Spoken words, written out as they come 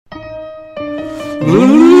Let's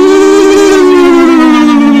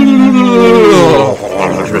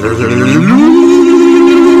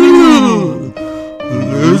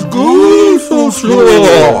go so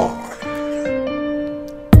slow.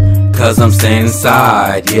 Cause I'm staying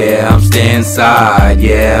inside, yeah, I'm staying inside,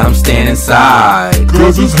 yeah, I'm staying inside.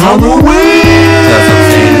 Cause it's Halloween. Cause I'm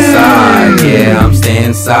staying inside, yeah, I'm staying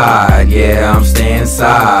inside, yeah, I'm staying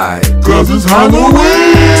inside. Cause it's Halloween.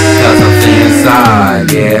 Cause I'm staying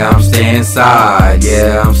inside, yeah, I'm staying inside,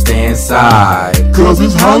 yeah, I'm staying inside. Cause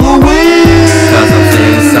it's Halloween. Cause I'm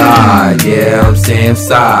staying inside, yeah, I'm staying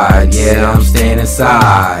inside, yeah, I'm staying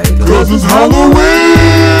inside. Cause it's Halloween.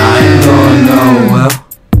 I ain't going nowhere.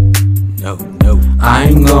 No, I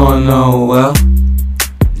ain't going nowhere.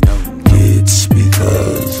 No, it's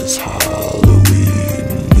because it's Halloween.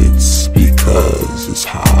 It's because it's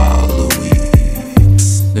Halloween.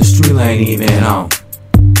 The street ain't even on.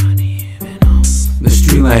 The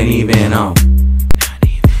street ain't even on.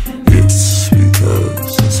 It's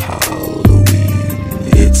because it's Halloween.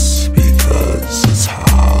 It's because it's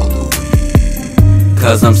Halloween.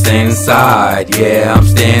 Cause I'm staying inside, yeah, I'm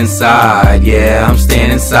staying inside, yeah, I'm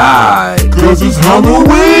staying inside. Cause it's Halloween.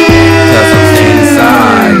 Cause I'm staying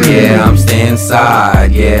inside, yeah, I'm staying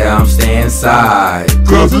inside, yeah, I'm staying inside.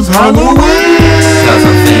 Cause it's Halloween. Cause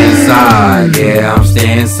I'm staying inside, yeah, I'm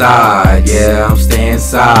staying inside, yeah, I'm staying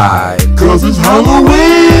inside. Cause it's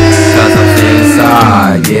Halloween. Cause I'm staying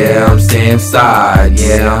inside, yeah, I'm staying inside,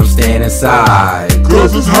 yeah, I'm staying inside.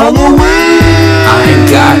 Cause it's Halloween. I ain't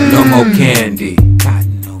got no more candy.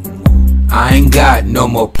 I ain't got no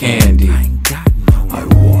more candy. I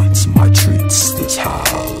want my treats this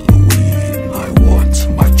Halloween. I want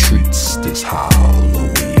my treats this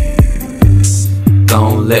Halloween.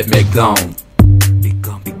 Don't let me go.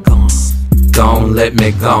 Don't let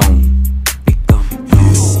me go.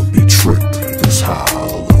 You'll be tricked this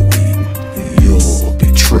Halloween. You'll be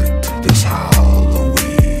tricked this Halloween.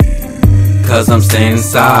 Cause I'm staying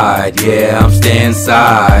inside, yeah, I'm staying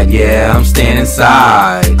inside, yeah, I'm staying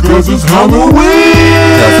inside. Cause it's Halloween.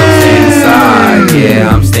 Cause I'm staying inside, yeah,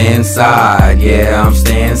 I'm staying inside, yeah, I'm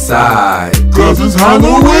staying inside. Cause it's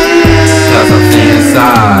Halloween. Cause I'm staying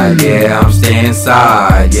inside, yeah, I'm staying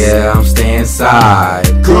inside, yeah, I'm staying inside.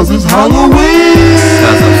 Cause it's Halloween.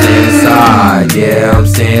 Cause I'm staying inside, yeah, I'm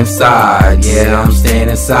staying inside, yeah, I'm staying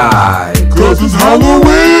inside. Cause it's Halloween.